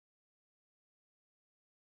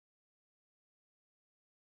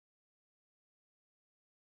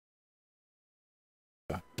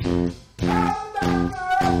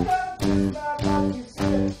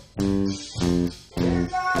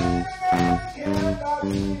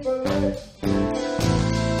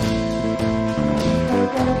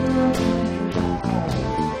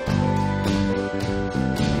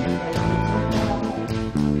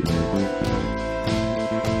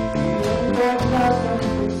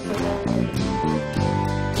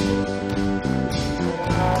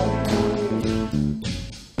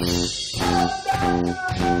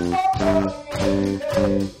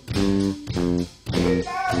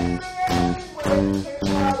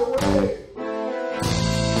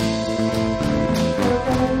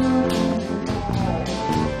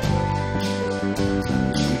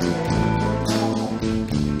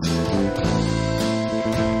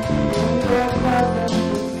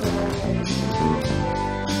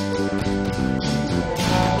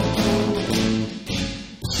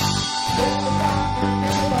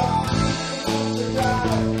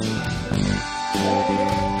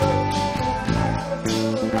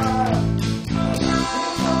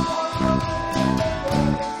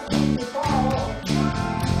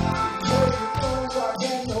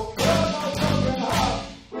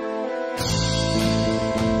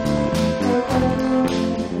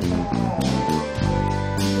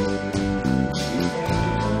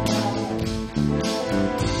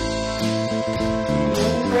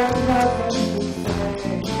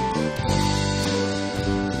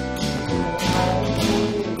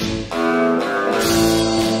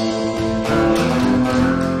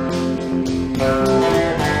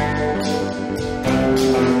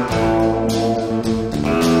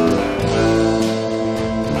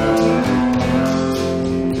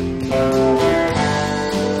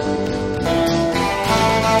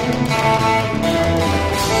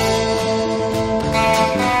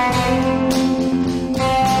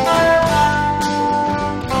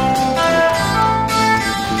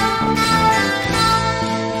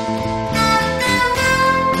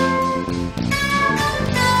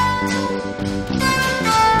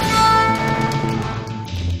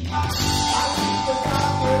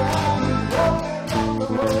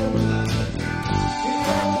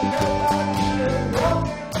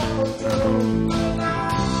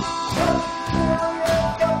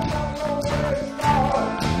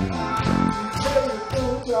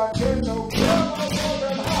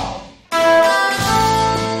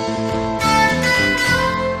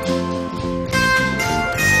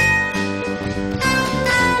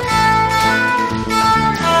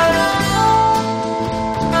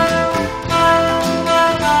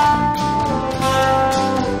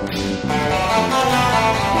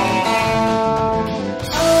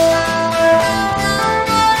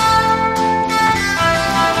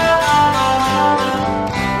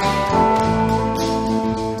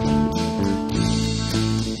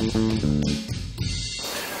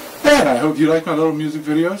And I hope you like my little music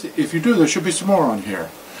videos. If you do, there should be some more on here.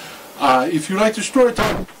 If you like the story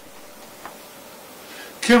time,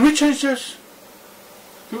 can we change this?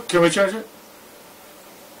 Can we change it?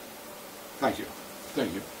 Thank you.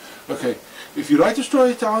 Thank you. Okay. If you like the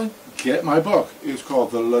storytelling, get my book. It's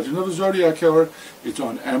called The Legend of the Zodiac Killer. It's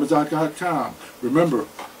on Amazon.com. Remember,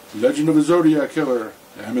 Legend of the Zodiac Killer,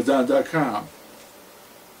 Amazon.com.